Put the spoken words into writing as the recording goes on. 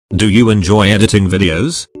Do you enjoy editing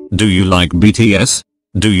videos? Do you like BTS?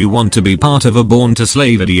 Do you want to be part of a Born to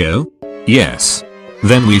Slay video? Yes.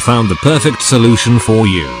 Then we found the perfect solution for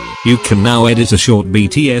you. You can now edit a short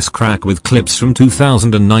BTS crack with clips from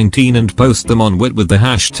 2019 and post them on WIT with the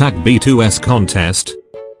hashtag B2S contest.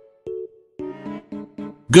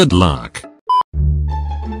 Good luck.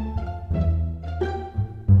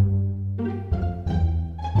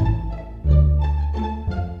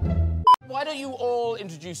 Why don't you all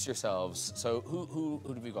introduce yourselves? So who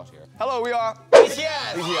have we got here? Hello, we are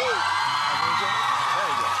BTS. Very good,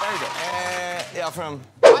 very good. Yeah, from.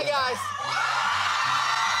 Hi guys.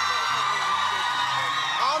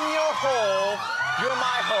 I'm your Hope. You're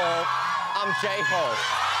my Hope. I'm J-Hope.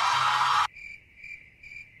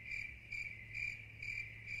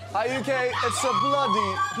 Hi UK, it's a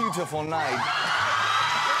bloody beautiful night.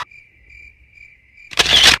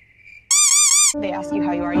 They ask you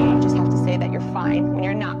how you are, you just have to say that you're fine when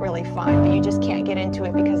you're not really fine, but you just can't get into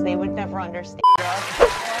it because they would never understand.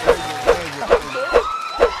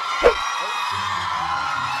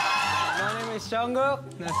 My name is Jungkook.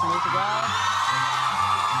 Nice to meet you guys.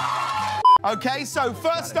 Okay, so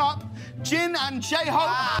first up, Jin and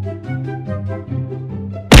J-Hope.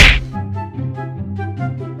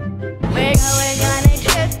 We're going on a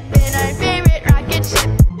trip in our favorite rocket ship,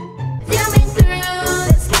 zooming through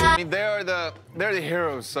the sky. I mean, they're the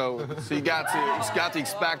heroes, so you got to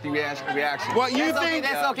expect the reaction. What you That's okay, think?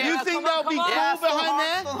 that's okay. You Come think on, they'll be come cool on. behind Yeah,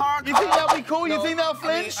 there? still hard, You think they'll be cool? You think they'll I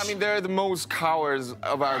flinch? mean, they're the most cowards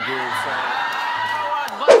of our group, so.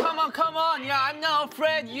 But come on, yeah, I'm not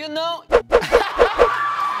afraid, you know.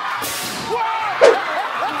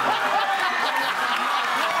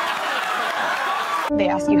 They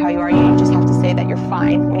ask you how you are, you just have to say that you're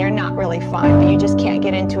fine when you're not really fine, but you just can't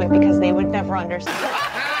get into it because they would never understand.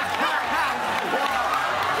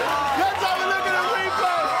 Let's have a look at the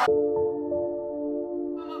replay.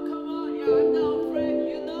 Come on, yeah, I'm not afraid,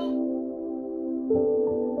 you know.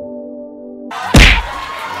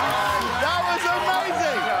 That was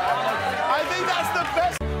amazing. I think that's the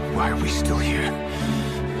best. Why are we still here?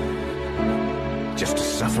 Just to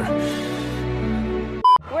suffer?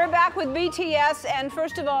 We're back with BTS, and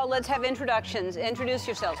first of all, let's have introductions. Introduce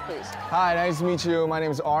yourselves, please. Hi, nice to meet you. My name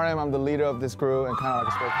is RM. I'm the leader of this crew and kind of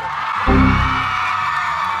like a spokesman.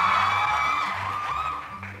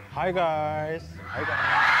 Hi guys. Hi guys.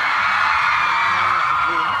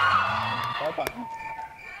 Bye-bye.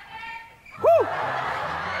 Woo!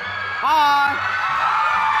 Hi.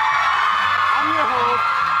 I'm your Hope.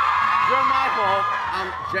 You're my Hope. I'm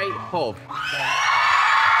J-Hope.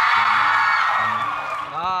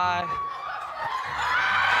 Hi.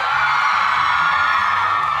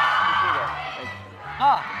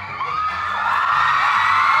 Ah.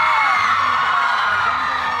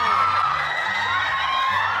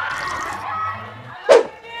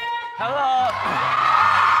 Hello.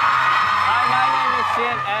 Hi, my name is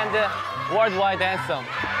Shin and worldwide handsome.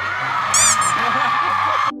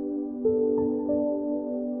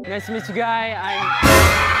 Nice to meet you guys.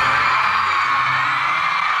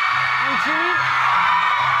 I'm Jimmy.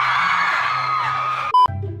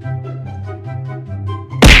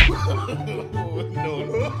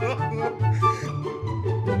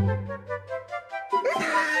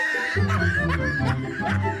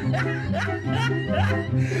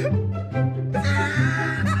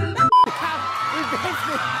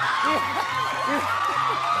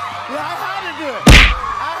 Yeah, I had to do it.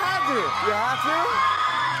 I had to. You have to?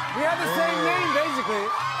 We have the same name, basically.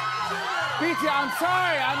 BT, I'm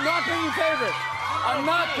sorry, I'm not picking favorites. I'm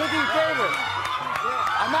not picking favorites.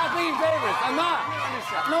 I'm not picking favorites. I'm not.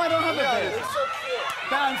 No, I don't have a favorite.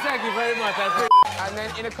 Thank you very much. And then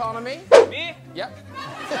in economy. Me? Yep.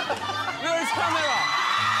 Where is camera?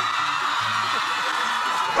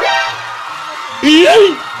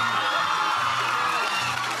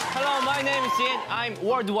 Hello, my name is Jin. I'm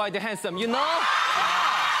worldwide handsome, you know?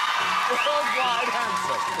 Worldwide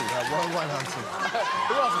handsome. Yeah, worldwide handsome.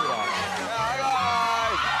 Who else we got?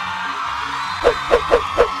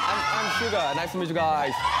 I'm Sugar. Nice to meet you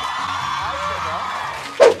guys.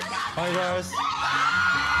 Hi guys.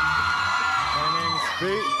 My name is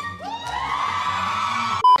Pete.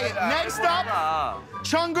 Next up,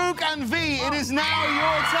 Jungkook and V. It is now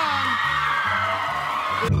your turn.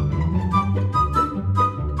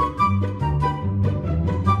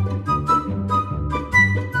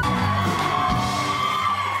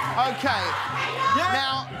 Okay.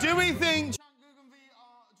 Now, do we think Jungkook and V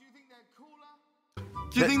are? Do you think they're cooler?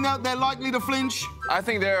 Do you think that they're likely to flinch? I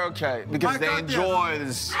think they're okay because they enjoy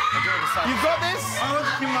this. You've got this? I want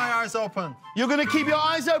to keep my eyes open. You're going to keep your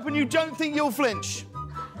eyes open. You don't think you'll flinch?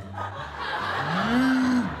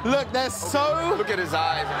 Look, they're so... Look at his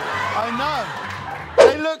eyes. I know.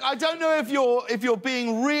 Hey, look, I don't know if you're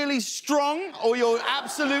being really strong or you're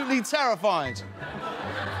absolutely terrified.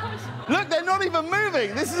 Look, they're not even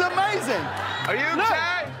moving. This is amazing. Are you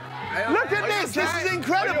okay? Look at this. This is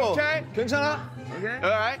incredible. Are you okay? 괜찮아? Okay. All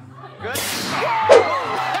right. Good.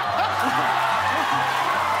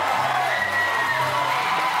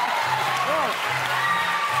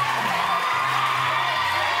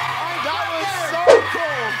 That was so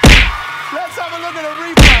cool. Let's have a look at a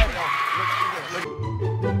replay.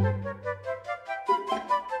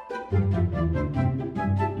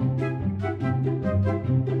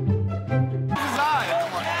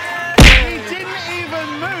 He didn't even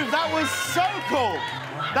move. That was so cool.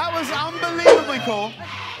 That was unbelievably cool.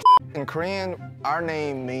 In Korean, our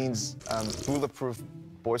name means bulletproof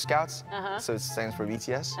Boy Scouts. So it stands for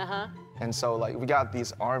BTS. And so, like, we got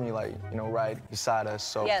this army, like, you know, right beside us.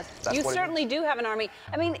 So yes, that's you what certainly do have an army.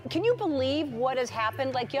 I mean, can you believe what has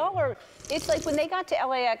happened? Like, y'all are, it's like when they got to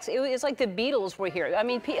LAX, it's like the Beatles were here. I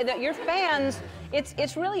mean, your fans,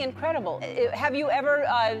 it's really incredible. Have you ever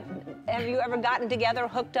gotten together,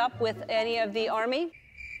 hooked up with any of the army?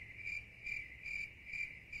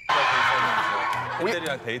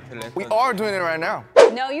 We are doing it right now.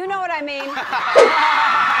 No, you know what I mean.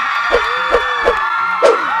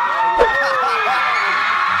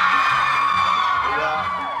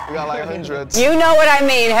 We got like hundreds. You know what I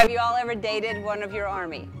mean. Have you all ever dated one of your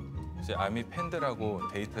army? 이제 아미 팬들하고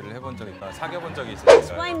데이트를 해본 적이 있거나 사귀어본 적이 있으니까.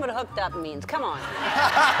 Explain what hooked up means. Come on.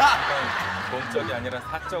 몸적이 아니라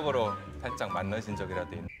사적으로 살짝 만나신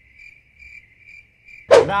적이라도 있는.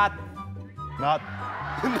 Not.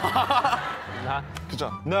 Good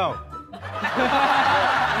job. No.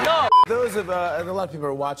 No. Those of a lot of people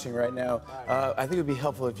are watching right now. I think it would be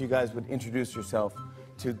helpful if you guys would introduce yourself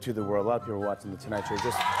to the world. A lot of people are watching the Tonight Show.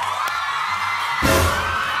 Just.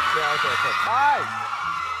 Yeah, okay. Hi.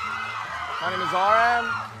 My name is RM.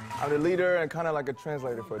 I'm the leader and kind of like a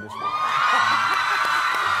translator for this one.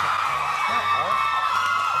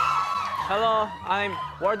 Hello, I'm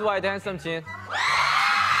Worldwide Handsome Jin.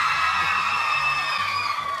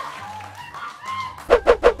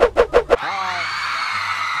 Hi.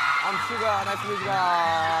 I'm Suga. Nice to meet you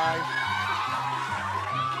guys.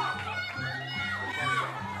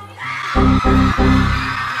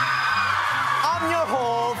 I'm your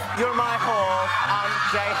Hov. You're my Hov. I'm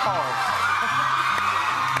Jay Hov.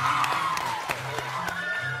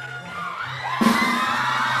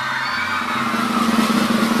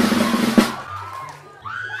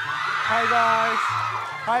 Hi guys.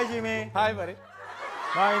 Hi Jimmy. Hi buddy.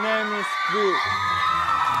 My name is Blue.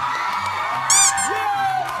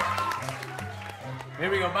 Here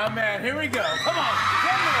we go, my man. Here we go. Come on.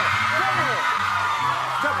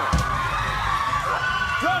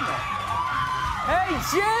 Drummer. Hey,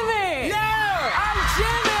 Jimmy! Yeah! I'm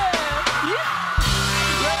Jimmy!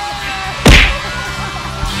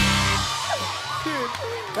 Dude,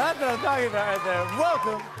 that's what I'm talking about right there.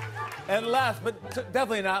 Welcome. And last, but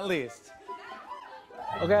definitely not least.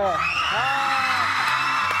 Okay.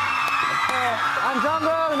 I'm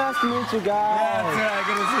Jumbo. Nice to meet you guys. That's right.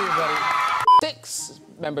 Good to see you, buddy. 6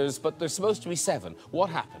 members, but there's supposed to be 7. What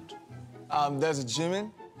happened? There's a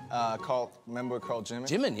Jimin member called Jimin.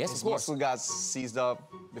 Jimin, yes, His of course. muscle got seized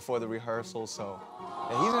up before the rehearsal, so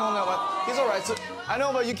yeah, he's the only one. He's all right. So, I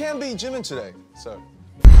know, but you can't beat Jimin today, so.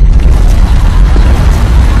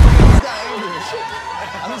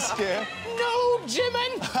 I'm scared. No,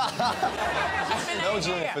 Jimin! No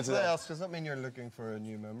Jimin for today. Does that mean you're looking for a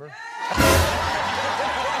new member?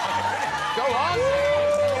 Go on!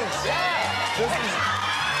 Yeah!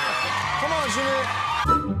 Come on, Jimin!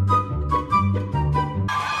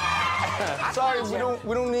 Sorry,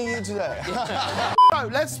 we don't need you today. So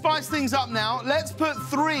let's spice things up now. Let's put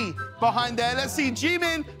 3 behind there. Let's see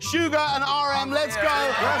Jimin, Suga, and RM. Let's go.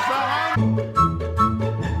 Let's go.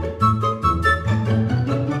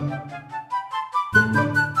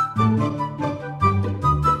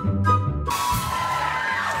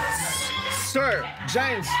 Sir,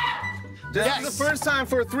 James, this is the first time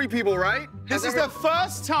for 3 people, right? This is the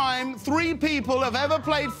first time 3 people have ever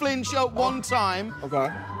played Flinch at one time. Okay.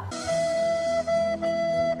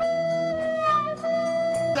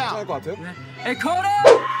 Down. Hey, Coda!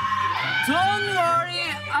 Don't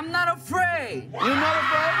worry, I'm not afraid. You're not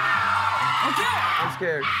afraid? Okay. I'm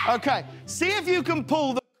scared. Okay, see if you can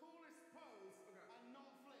pull the coolest pose and not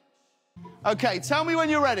flinch. Okay, tell me when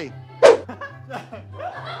you're ready.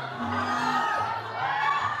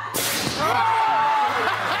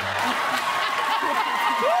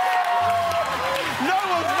 No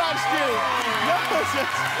one's matched you. No one's.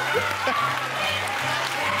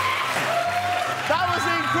 That was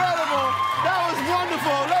incredible.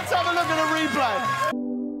 replay.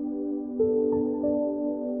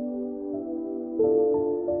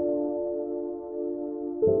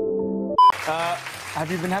 Have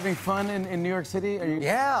you been having fun in New York City? Are you?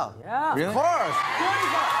 Yeah. Yeah. Really? Of course.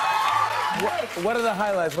 What are the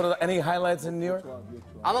highlights? Any highlights in New York?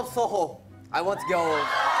 I'm up Soho. I want to go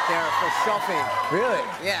there for shopping. Really?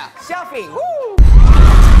 Yeah. Shopping. Woo!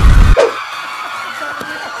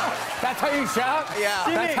 That's how you shop? Yeah.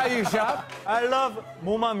 That's how you shop? I love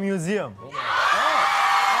MoMA Museum.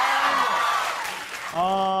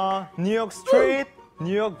 New York Street,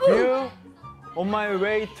 New York View. On my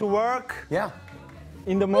way to work. Yeah.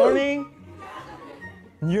 In the morning,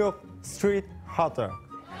 New York Street hot dog.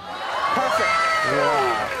 Perfect.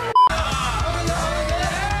 Yeah.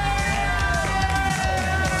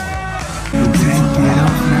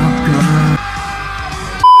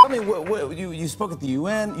 I mean, you spoke at the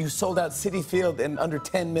UN. You sold out Citi Field in under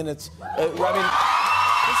 10 minutes. I mean,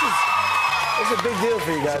 this is a big deal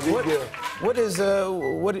for you guys. Big deal. What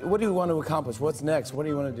do you want to accomplish? What's next? What do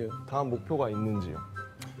you want to do? 다음 목표가 있는지요?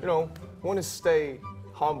 You know, I want to stay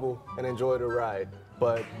humble and enjoy the ride.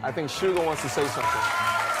 But I think Suga wants to say something.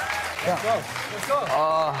 Yeah. Let's go.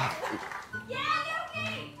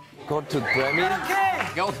 Go to Grammy.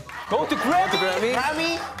 Go to Grammy.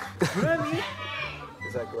 Grammy. Grammy.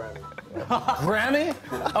 Is that Grammy? Grammy?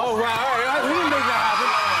 Oh, right. All right. We can make that happen.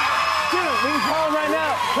 Dude, we can call him right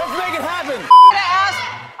now. Let's make it happen.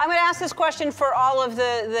 I'm going to ask this question for all of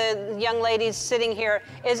the young ladies sitting here.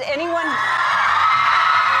 Is anyone...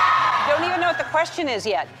 Don't even know what the question is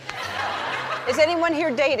yet. Is anyone here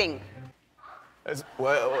dating?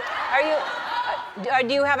 Well, Are you...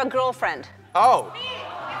 do you have a girlfriend? oh,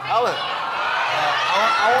 Ellen.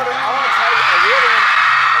 I want to tell you,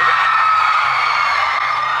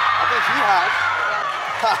 I think he has.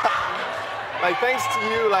 Like, thanks to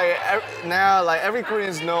you, now, every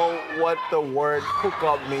Koreans know what the word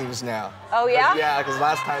hookup means now. Oh, yeah? Yeah, because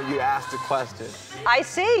last time you asked the question. I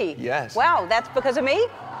see. Yes. Wow, that's because of me?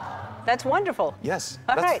 That's wonderful. Yes.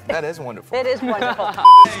 All right. That is wonderful. It is wonderful.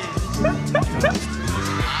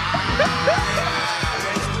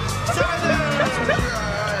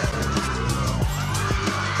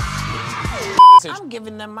 I'm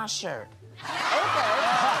giving them my shirt.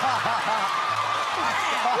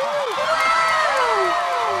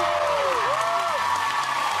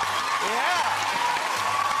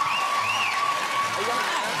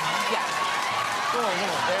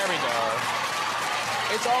 There we go.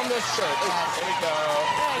 It's on this shirt. There we go.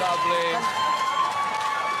 Lovely.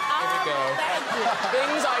 Here we go.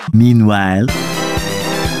 Things I... Meanwhile...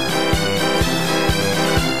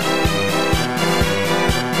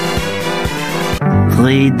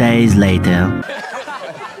 Three days later.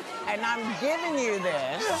 And I'm giving you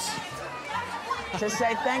this to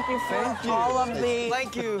say thank you for all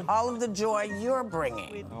of the joy you're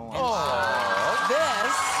bringing. Oh.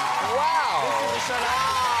 This. Wow.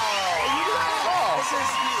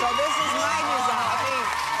 This is my design.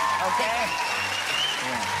 Okay?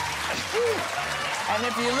 And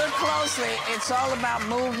if you look closely, it's all about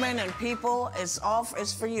movement and people. It's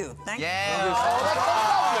for you. Thank you. Oh, that's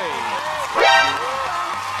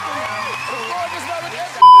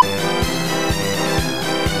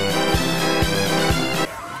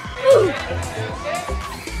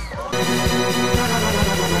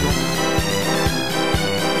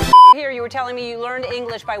Here, you were telling me you learned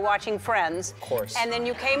English by watching Friends. Of course. And then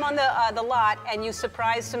you came on the lot and you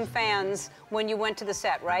surprised some fans when you went to the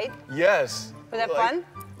set, right? Yes. Was that fun?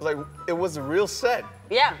 Like, it was a real set.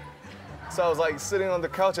 Yeah. So I was like sitting on the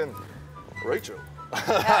couch and, Rachel.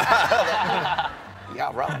 Yeah,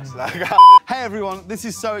 right. Hey everyone, this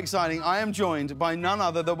is so exciting. I am joined by none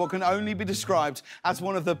other than what can only be described as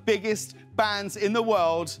one of the biggest bands in the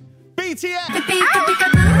world, BTS!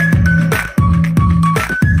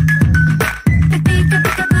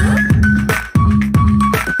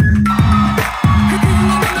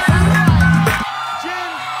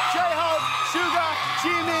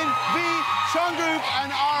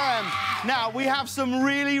 Now, we have some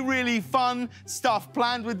really, really fun stuff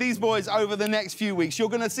planned with these boys over the next few weeks. You're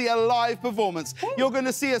going to see a live performance. You're going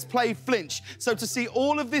to see us play Flinch. So to see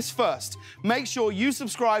all of this first, make sure you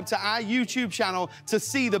subscribe to our YouTube channel to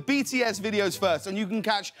see the BTS videos first. And you can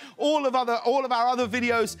catch all of our other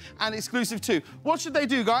videos and exclusive too. What should they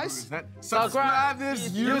do, guys? Subscribe this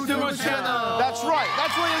YouTube channel. That's right.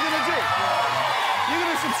 That's what you're going to do. You're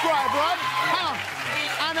going to subscribe, right? Hang on.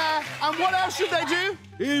 And what else should they do?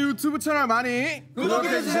 이 유튜브 채널 많이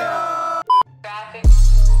구독해주세요.